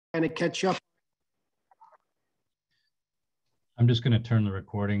kind of catch up. I'm just going to turn the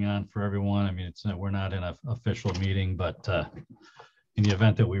recording on for everyone. I mean, we're not in an official meeting, but in the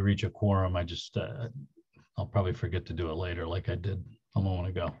event that we reach a quorum, I'll probably forget to do it later like I did a moment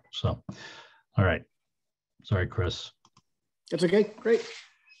ago. So, all right. Sorry, Chris. That's okay. Great.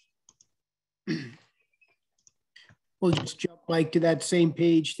 We'll just jump, Mike, to that same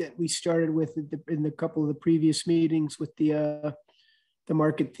page that we started with in the couple of the previous meetings with the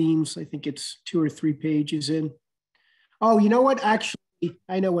market themes. I think it's 2 or 3 pages in. Oh, you know what? Actually,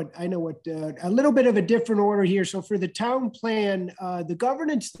 I know what, a little bit of a different order here. So for the town plan, the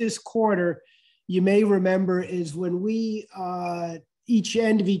governance this quarter, you may remember, is when we, each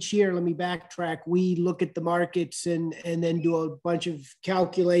end of each year, let me backtrack, we look at the markets and then do a bunch of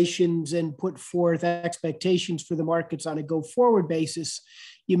calculations and put forth expectations for the markets on a go forward basis.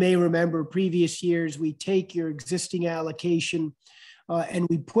 You may remember previous years, we take your existing allocation and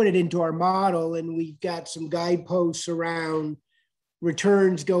we put it into our model, and we've got some guideposts around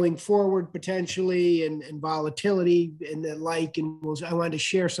returns going forward potentially and volatility and the like. And I wanted to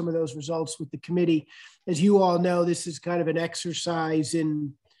share some of those results with the committee. As you all know, this is kind of an exercise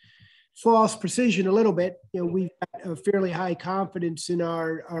in false precision a little bit. You know, we've got a fairly high confidence in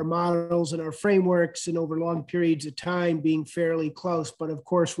our models and our frameworks, and over long periods of time being fairly close. But of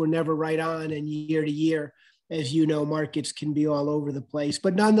course, we're never right on, and year to year, as you know, markets can be all over the place.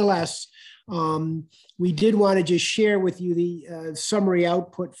 But nonetheless, we did want to just share with you the summary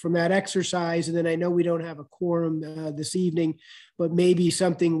output from that exercise. And then I know we don't have a quorum this evening, but maybe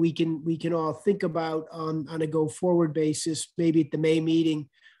something we can all think about on a go forward basis, maybe at the May meeting,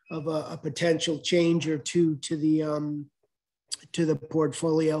 of a potential change or two to the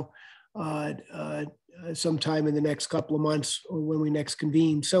portfolio sometime in the next couple of months or when we next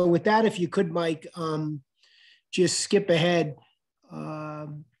convene. So with that, if you could, Mike, just skip ahead.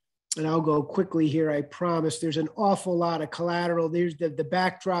 And I'll go quickly here, I promise. There's an awful lot of collateral. There's the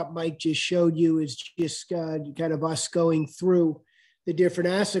backdrop Mike just showed you is just kind of us going through the different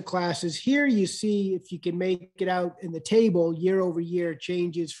asset classes. Here you see, if you can make it out in the table, year over year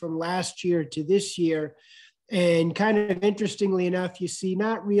changes from last year to this year. And kind of interestingly enough, you see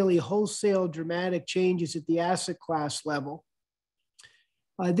not really wholesale dramatic changes at the asset class level.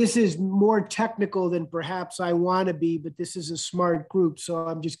 This is more technical than perhaps I want to be, but this is a smart group. So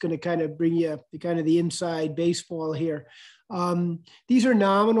I'm just going to kind of bring you the inside baseball here. These are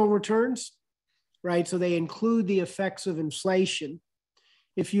nominal returns, right? So they include the effects of inflation.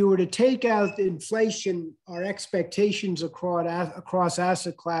 If you were to take out inflation, our expectations across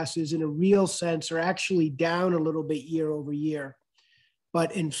asset classes in a real sense are actually down a little bit year over year.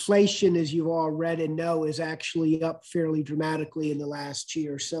 But inflation, as you all read and know, is actually up fairly dramatically in the last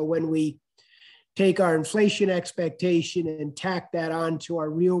year. So when we take our inflation expectation and tack that onto our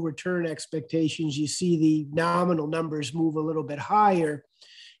real return expectations, you see the nominal numbers move a little bit higher.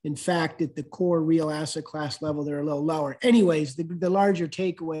 In fact, at the core real asset class level, they're a little lower. Anyways, the larger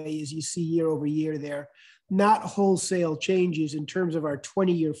takeaway is you see year over year there, not wholesale changes in terms of our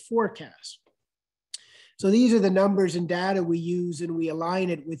 20-year forecast. So these are the numbers and data we use, and we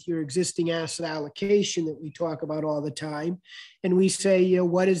align it with your existing asset allocation that we talk about all the time. And we say, you know,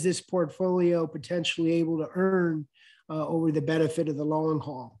 what is this portfolio potentially able to earn over the benefit of the long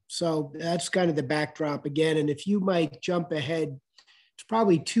haul? So that's kind of the backdrop again. And if you might jump ahead, it's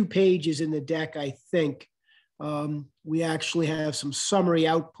probably 2 pages in the deck, I think. We actually have some summary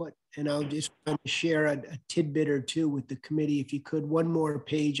output, and I'll just share a tidbit or two with the committee. If you could, 1 more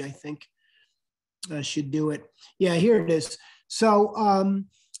page, I think. Should do it. Yeah, here it is. So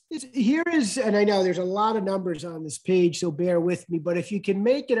here is, and I know there's a lot of numbers on this page, so bear with me, but if you can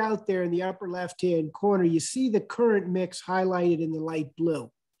make it out there in the upper left-hand corner, you see the current mix highlighted in the light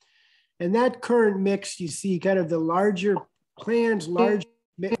blue. And that current mix, you see kind of the larger plans, large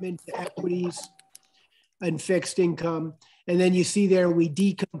commitment to equities and fixed income. And then you see there, we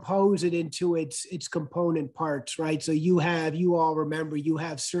decompose it into its component parts, right? So you all remember, you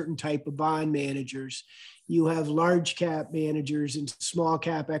have certain type of bond managers. You have large cap managers and small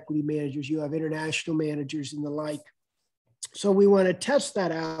cap equity managers. You have international managers and the like. So we want to test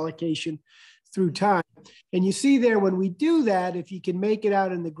that allocation through time. And you see there, when we do that, if you can make it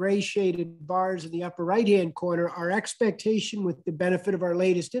out in the gray shaded bars in the upper right-hand corner, our expectation with the benefit of our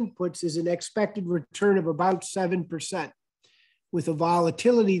latest inputs is an expected return of about 7%. With a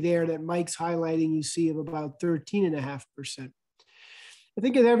volatility there that Mike's highlighting, you see of about 13.5%. I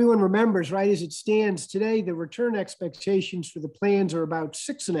think if everyone remembers, right, as it stands today, the return expectations for the plans are about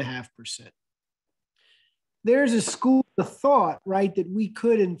 6.5%. there's a school of thought, right, that we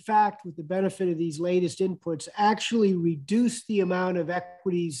could, in fact, with the benefit of these latest inputs, actually reduce the amount of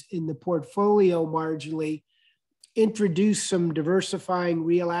equities in the portfolio marginally, introduce some diversifying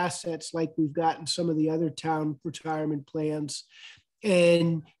real assets like we've got in some of the other town retirement plans,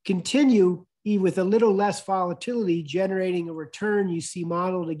 and continue with a little less volatility, generating a return you see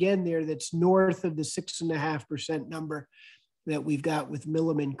modeled again there that's north of the 6.5% number that we've got with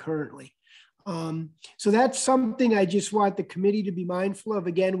Milliman currently. So that's something I just want the committee to be mindful of.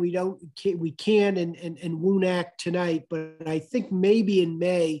 Again, we can and won't act tonight, but I think maybe in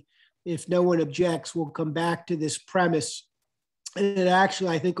May, if no one objects, we'll come back to this premise. And it actually,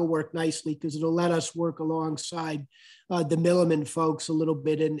 I think, will work nicely because it'll let us work alongside the Milliman folks a little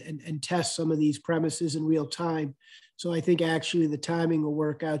bit and test some of these premises in real time. So I think actually the timing will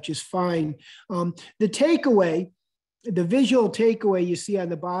work out just fine. The takeaway, the visual takeaway you see on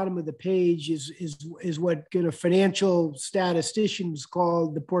the bottom of the page is what financial statisticians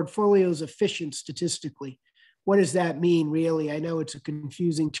call the portfolio's efficient statistically. What does that mean, really? I know it's a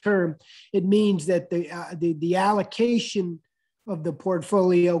confusing term. It means that the allocation of the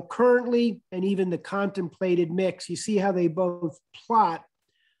portfolio currently and even the contemplated mix, you see how they both plot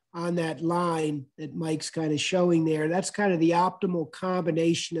on that line that Mike's kind of showing there. That's kind of the optimal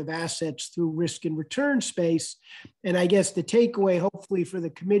combination of assets through risk and return space. And I guess the takeaway, hopefully, for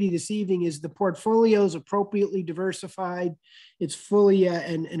the committee this evening is the portfolio is appropriately diversified. It's fully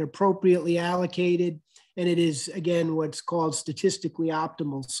and appropriately allocated. And it is, again, what's called statistically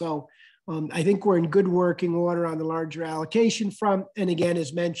optimal. So I think we're in good working order on the larger allocation front. And again,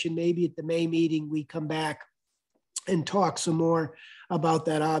 as mentioned, maybe at the May meeting, we come back and talk some more about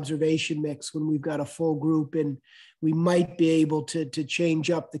that observation mix when we've got a full group, and we might be able to change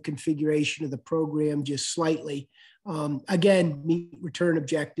up the configuration of the program just slightly. Again, meet return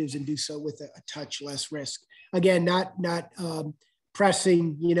objectives and do so with a touch less risk. Again, not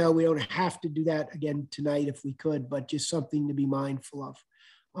pressing, we don't have to do that again tonight if we could, but just something to be mindful of.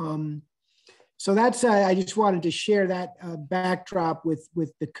 So that's, I just wanted to share that backdrop with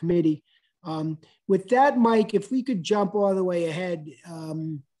the committee. With that, Mike, if we could jump all the way ahead.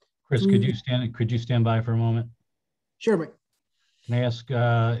 Chris, could you stand by for a moment? Sure, Mike. Can I ask,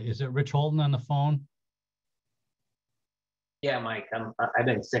 is it Rich Holden on the phone? Yeah, Mike, I've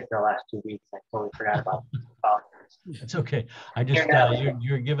been sick for the last 2 weeks. I totally forgot about It's okay. I just,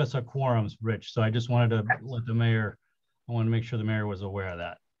 you give us a quorums, Rich. So I just wanted to let the mayor, I want to make sure the mayor was aware of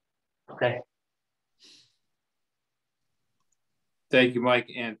that. Okay. Thank you, Mike,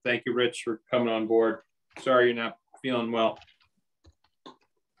 and thank you, Rich, for coming on board. Sorry you're not feeling well.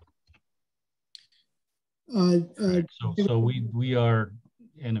 So we are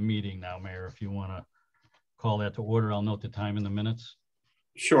in a meeting now, Mayor. If you want to call that to order, I'll note the time in the minutes.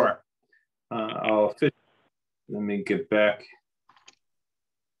 Sure. Let me get back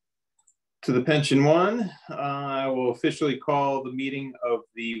to the pension one. I will officially call the meeting of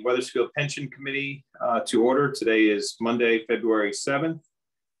the Wethersfield Pension Committee to order. Today is Monday, February 7th.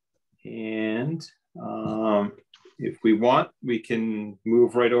 And if we want, we can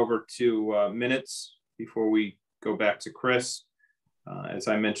move right over to minutes before we go back to Chris. As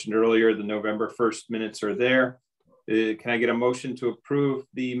I mentioned earlier, the November 1st minutes are there. Can I get a motion to approve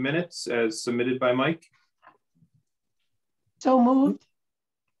the minutes as submitted by Mike? So moved.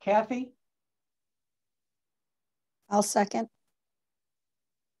 Kathy? I'll second.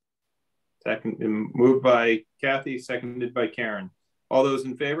 Second, moved by Kathy, seconded by Karen. All those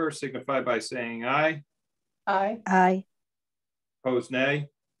in favor signify by saying aye. Aye. Aye. Opposed, nay.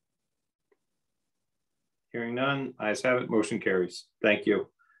 Hearing none, ayes have it, motion carries. Thank you.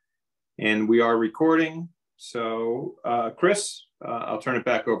 And we are recording. So Chris, I'll turn it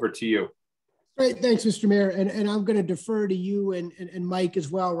back over to you. Great, thanks, Mr. Mayor. And I'm going to defer to you and Mike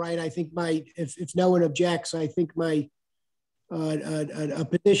as well, right? I think if no one objects, I think my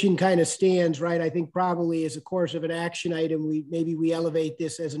position kind of stands, right? I think probably as a course of an action item, maybe we elevate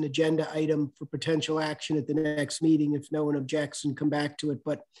this as an agenda item for potential action at the next meeting if no one objects and come back to it.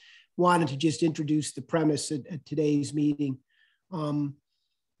 But wanted to just introduce the premise at today's meeting.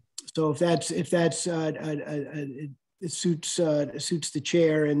 So if that's it suits the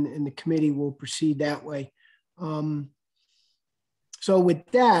chair and the committee will proceed that way. So with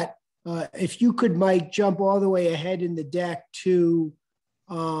that, if you could, Mike, jump all the way ahead in the deck to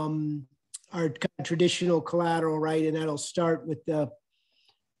our kind of traditional collateral, right? And that'll start with the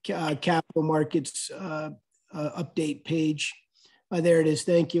capital markets update page. There it is.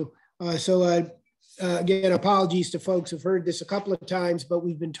 Thank you. Again, apologies to folks who've heard this a couple of times, but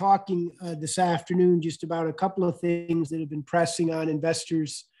we've been talking this afternoon just about a couple of things that have been pressing on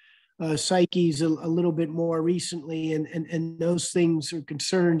investors' psyches a little bit more recently, and those things or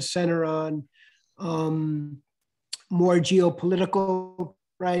concerns center on more geopolitical,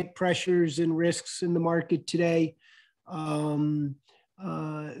 right, pressures and risks in the market today. Higher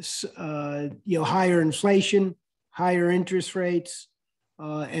inflation, higher interest rates,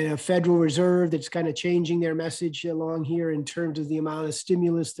 and a Federal Reserve that's kind of changing their message along here in terms of the amount of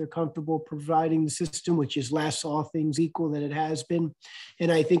stimulus they're comfortable providing the system, which is less, all things equal, than it has been.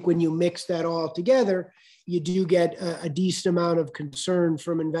 And I think when you mix that all together, you do get a decent amount of concern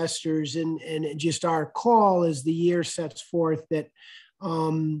from investors, and just our call as the year sets forth that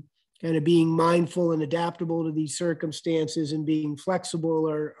kind of being mindful and adaptable to these circumstances and being flexible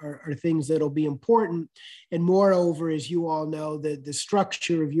are things that'll be important. And moreover, as you all know, the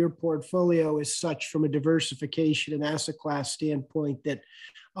structure of your portfolio is such from a diversification and asset class standpoint that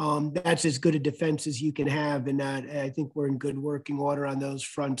that's as good a defense as you can have. And I think we're in good working order on those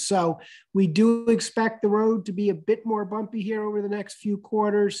fronts. So we do expect the road to be a bit more bumpy here over the next few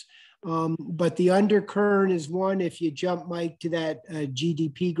quarters. But the undercurrent is one. If you jump, Mike, to that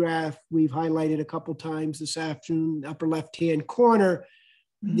GDP graph we've highlighted a couple times this afternoon, upper left-hand corner,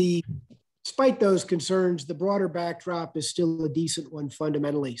 despite those concerns, the broader backdrop is still a decent one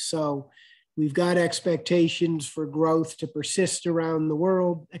fundamentally. So we've got expectations for growth to persist around the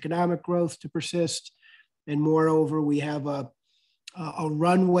world, economic growth to persist, and moreover, we have a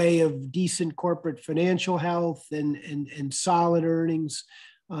runway of decent corporate financial health and solid earnings.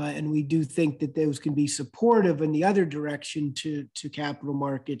 And we do think that those can be supportive in the other direction to capital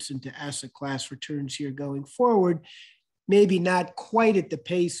markets and to asset class returns here going forward. Maybe not quite at the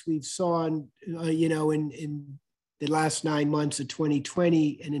pace we've saw in the last 9 months of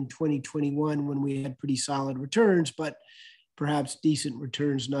 2020 and in 2021 when we had pretty solid returns, but perhaps decent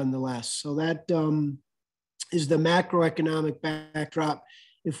returns nonetheless. So that is the macroeconomic backdrop.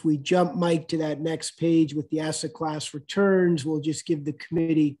 If we jump, Mike, to that next page with the asset class returns, we'll just give the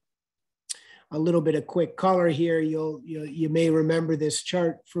committee a little bit of quick color here. You may remember this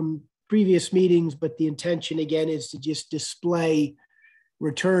chart from previous meetings, but the intention again is to just display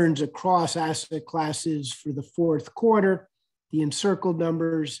returns across asset classes for the fourth quarter, the encircled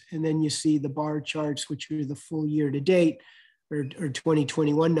numbers, and then you see the bar charts, which are the full year to date or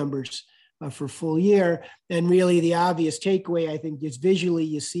 2021 numbers. For full year. And really the obvious takeaway, I think, is visually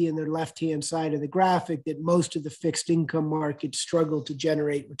you see in the left-hand side of the graphic that most of the fixed income markets struggled to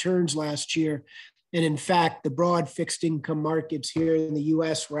generate returns last year. And in fact, the broad fixed income markets here in the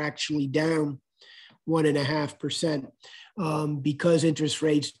US were actually down 1.5% because interest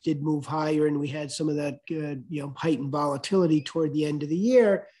rates did move higher and we had some of that heightened volatility toward the end of the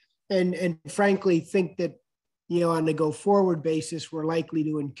year. And frankly, think that on a go forward basis, we're likely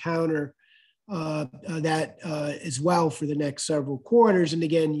to encounter that as well for the next several quarters. And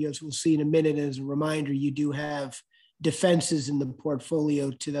again, as we'll see in a minute, as a reminder, you do have defenses in the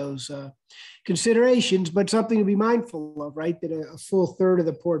portfolio to those considerations, but something to be mindful of, right? That a full third of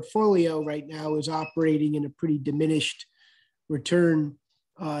the portfolio right now is operating in a pretty diminished return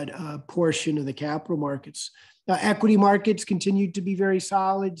portion of the capital markets. Equity markets continue to be very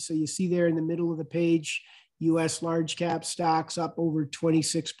solid. So you see there in the middle of the page, U.S. large cap stocks up over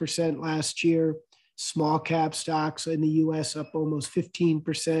 26% last year. Small cap stocks in the U.S. up almost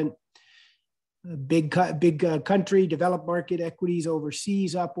 15%. Big country, developed market equities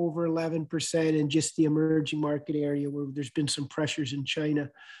overseas up over 11%. And just the emerging market area where there's been some pressures in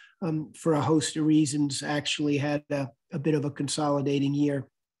China for a host of reasons actually had a bit of a consolidating year.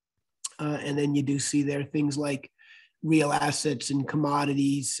 And then you do see there things like real assets and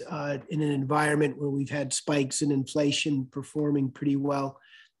commodities in an environment where we've had spikes in inflation performing pretty well,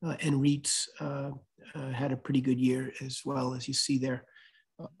 and REITs had a pretty good year as well, as you see there.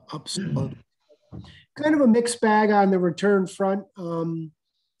 Kind of a mixed bag on the return front,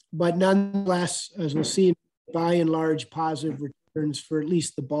 but nonetheless, as we'll see, by and large, positive returns for at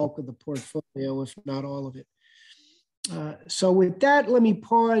least the bulk of the portfolio, if not all of it. So with that, let me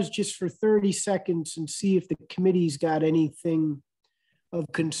pause just for 30 seconds and see if the committee's got anything of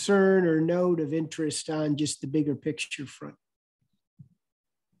concern or note of interest on just the bigger picture front.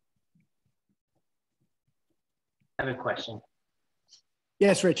 I have a question.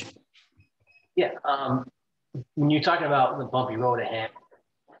 Yes, Rich. Yeah, when you're talking about the bumpy road ahead,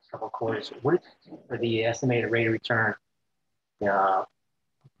 next couple of quarters, what is for the estimated rate of return for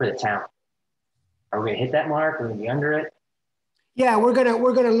the town? Are we gonna hit that mark? Are we gonna be under it? Yeah, we're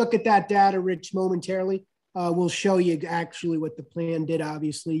gonna look at that data, Rich, momentarily. We'll show you actually what the plan did.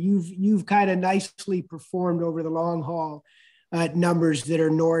 Obviously, you've kind of nicely performed over the long haul at numbers that are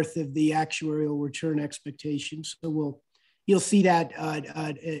north of the actuarial return expectations. So we'll you'll see that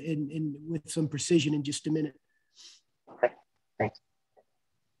with some precision in just a minute. Okay, thanks.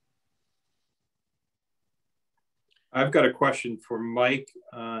 I've got a question for Mike,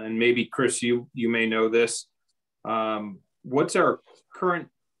 and maybe Chris, you may know this. What's our current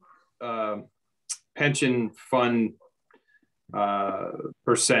pension fund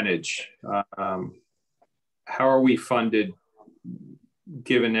percentage? How are we funded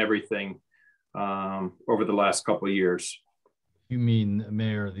given everything over the last couple of years? You mean,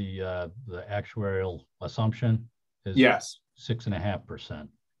 Mayor, the actuarial assumption is yes 6.5%,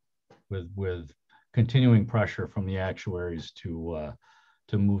 with continuing pressure from the actuaries to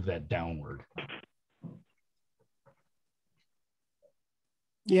move that downward.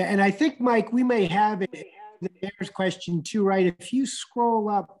 Yeah, and I think, Mike, we may have it. The mayor's question too, right? If you scroll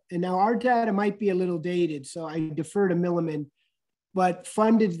up, and now our data might be a little dated, so I defer to Milliman, but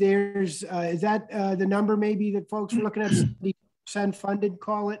funded theirs, is that the number maybe that folks were looking at, 70% funded,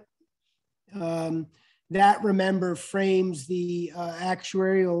 call it? That, remember, frames the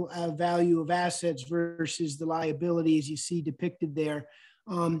actuarial value of assets versus the liabilities you see depicted there.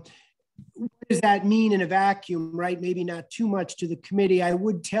 What does that mean in a vacuum, right? Maybe not too much to the committee. I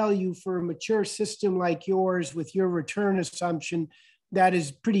would tell you, for a mature system like yours with your return assumption, that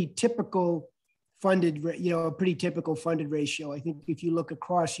is pretty typical funded, a pretty typical funded ratio. I think if you look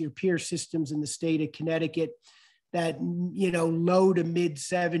across your peer systems in the state of Connecticut, that, low to mid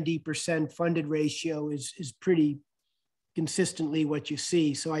 70% funded ratio is pretty consistently what you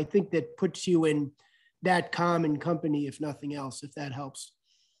see. So I think that puts you in that common company, if nothing else, if that helps.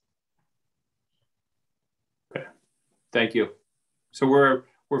 Okay, thank you. So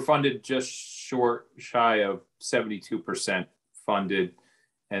we're funded just shy of 72% funded,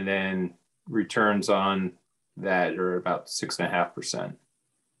 and then returns on that are about 6.5%.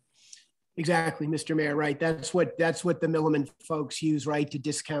 Exactly, Mr. Mayor, right. That's what the Milliman folks use, right, to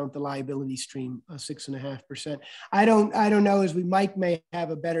discount the liability stream, 6.5%. I don't know, as Mike may have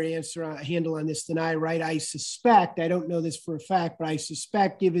a better handle on this than I, right? I suspect, I don't know this for a fact, but I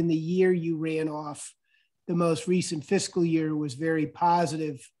suspect, given the year you ran off, the most recent fiscal year was very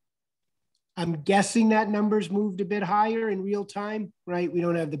positive. I'm guessing that number's moved a bit higher in real time, right? We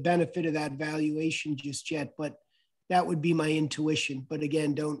don't have the benefit of that valuation just yet, but that would be my intuition. But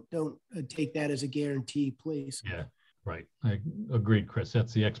again, don't take that as a guarantee, please. Yeah, right. I agreed, Chris.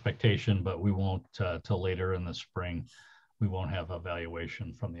 That's the expectation, but we won't till later in the spring. We won't have a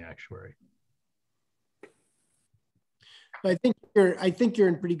valuation from the actuary. I think you're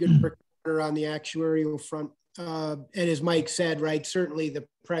in pretty good order on the actuarial front. And as Mike said, right, certainly the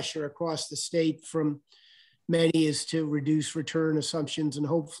pressure across the state from many is to reduce return assumptions, and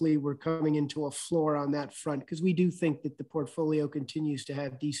hopefully we're coming into a floor on that front, because we do think that the portfolio continues to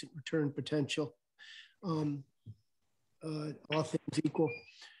have decent return potential, all things equal.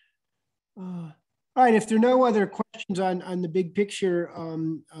 All right, if there are no other questions on the big picture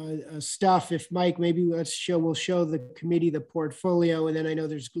stuff, if Mike, maybe we'll show the committee the portfolio, and then I know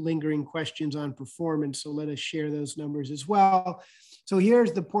there's lingering questions on performance, so let us share those numbers as well. So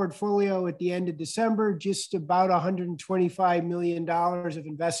here's the portfolio at the end of December, just about $125 million of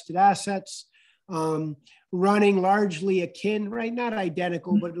invested assets, running largely akin, right? Not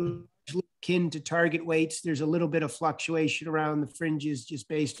identical, but largely akin to target weights. There's a little bit of fluctuation around the fringes just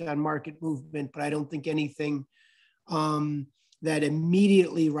based on market movement, but I don't think anything that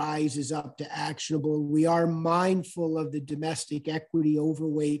immediately rises up to actionable. We are mindful of the domestic equity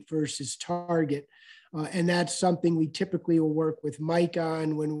overweight versus target. And that's something we typically will work with Mike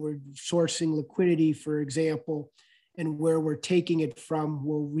on when we're sourcing liquidity, for example, and where we're taking it from,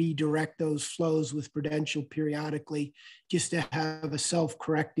 we'll redirect those flows with Prudential periodically just to have a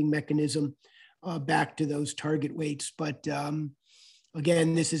self-correcting mechanism back to those target weights. But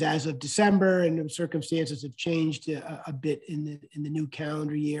again, this is as of December, and the circumstances have changed a bit in the new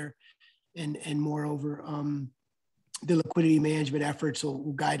calendar year. And moreover, the liquidity management efforts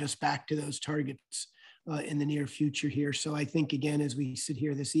will guide us back to those targets in the near future here. So I think, again, as we sit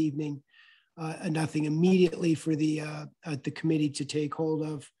here this evening, nothing immediately for the committee to take hold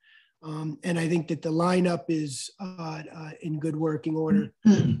of. And I think that the lineup is in good working order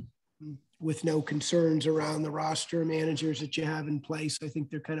with no concerns around the roster managers that you have in place. I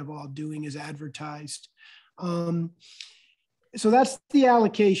think they're kind of all doing as advertised. So that's the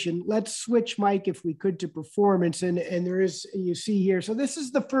allocation. Let's switch, Mike, if we could, to performance. And there is, you see here, so this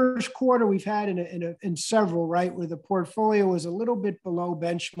is the first quarter we've had in several, right, where the portfolio was a little bit below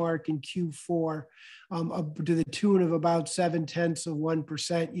benchmark in Q4 up to the tune of about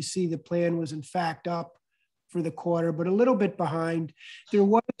 0.7%. You see the plan was in fact up for the quarter, but a little bit behind. There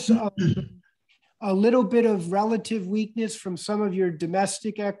was a little bit of relative weakness from some of your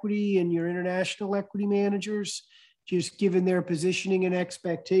domestic equity and your international equity managers, just given their positioning and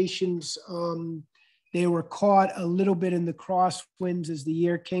expectations. They were caught a little bit in the crosswinds as the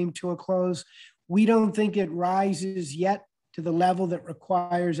year came to a close. We don't think it rises yet to the level that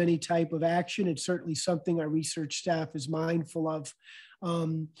requires any type of action. It's certainly something our research staff is mindful of.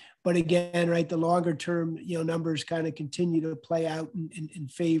 But again, right, the longer term, numbers kind of continue to play out in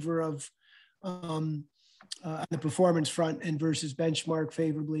favor of on the performance front and versus benchmark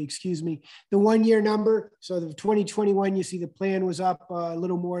favorably, The 1 year number, so the 2021, you see the plan was up a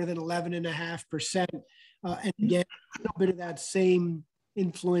little more than 11.5%. And again, a little bit of that same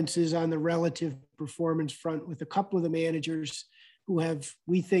influences on the relative performance front with a couple of the managers who have,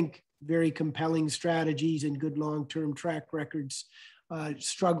 we think, very compelling strategies and good long-term track records,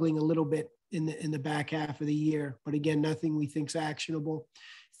 struggling a little bit in the back half of the year. But again, nothing we think is actionable.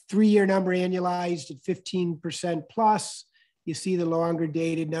 3 year number annualized at 15% plus. You see the longer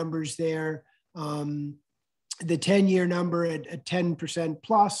dated numbers there. The 10-year number at 10%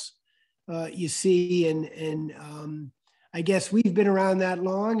 plus. You see, and I guess we've been around that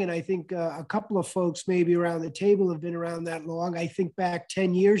long, and I think a couple of folks maybe around the table have been around that long. I think back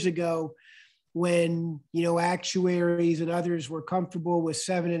 10 years ago when, actuaries and others were comfortable with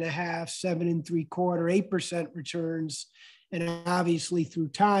 7.5, 7.75, 8% returns. And obviously through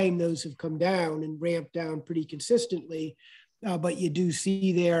time, those have come down and ramped down pretty consistently. But you do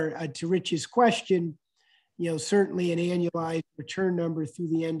see there, to Rich's question, certainly an annualized return number through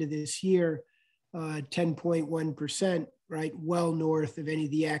the end of this year, 10.1%, right? Well north of any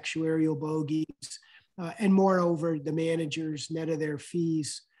of the actuarial bogeys. And moreover, the managers, net of their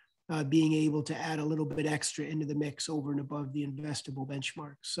fees, being able to add a little bit extra into the mix over and above the investable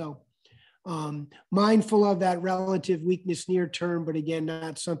benchmark. So mindful of that relative weakness near term, but again,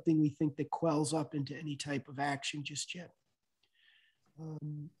 not something we think that quells up into any type of action just yet.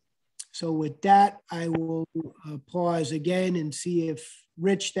 So with that, I will pause again and see if,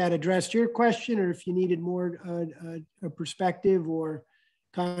 Rich, that addressed your question, or if you needed more a perspective or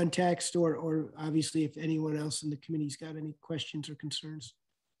context, or obviously if anyone else in the committee's got any questions or concerns.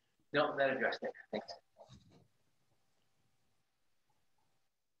 No, that addressed it. Thanks.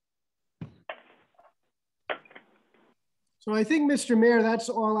 So I think, Mr. Mayor, that's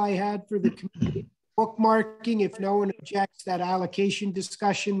all I had for the committee. Bookmarking, if no one objects, that allocation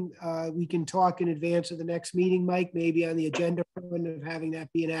discussion, we can talk in advance of the next meeting, Mike, maybe on the agenda of having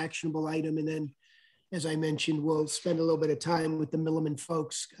that be an actionable item. And then, as I mentioned, we'll spend a little bit of time with the Milliman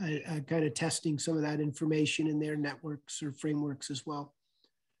folks, kind of testing some of that information in their networks or frameworks as well.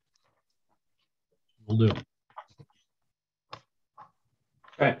 Will do.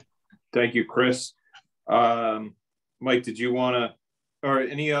 Okay, thank you, Chris. Mike, did you want to, or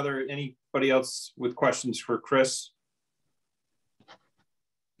anybody else with questions for Chris?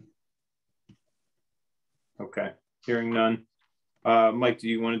 Okay, hearing none. Mike, do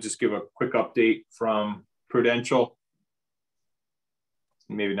you want to just give a quick update from Prudential?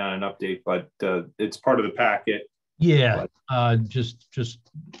 Maybe not an update, but it's part of the packet. Yeah, just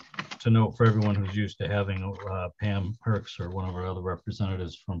to note for everyone who's used to having Pam Herx or one of our other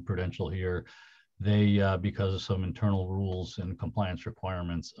representatives from Prudential here, they, because of some internal rules and compliance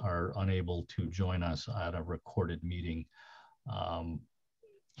requirements, are unable to join us at a recorded meeting.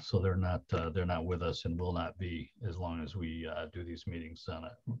 So they're not with us and will not be as long as we do these meetings on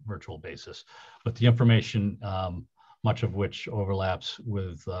a virtual basis. But the information, much of which overlaps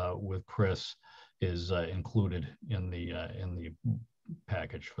with Chris, is included in the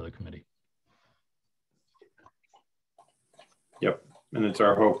package for the committee. Yep, and it's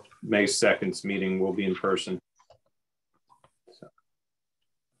our hope May 2nd's meeting will be in person. So.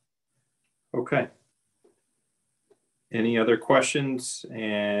 Okay. Any other questions?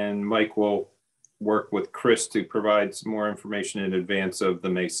 And Mike will work with Chris to provide some more information in advance of the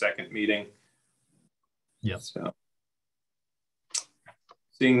May 2nd meeting. Yep. So,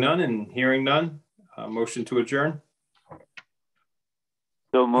 seeing none and hearing none, motion to adjourn.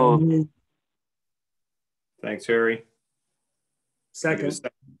 So moved. Thanks, Harry. Second.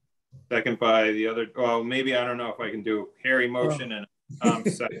 Second by the other. Well, maybe I don't know if I can do Harry motion and Tom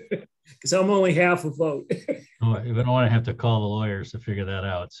second. Because I'm only half a vote. Oh, we don't want to have to call the lawyers to figure that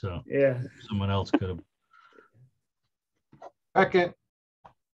out. So Yeah. someone else could have. Second.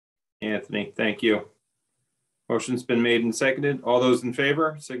 Anthony, thank you. Motion's been made and seconded. All those in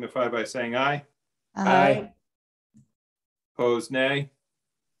favor signify by saying aye. Aye. Opposed, nay.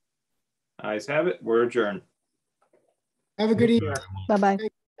 Ayes have it. We're adjourned. Have a good evening. Bye-bye.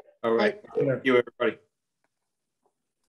 All right. Thank you, everybody.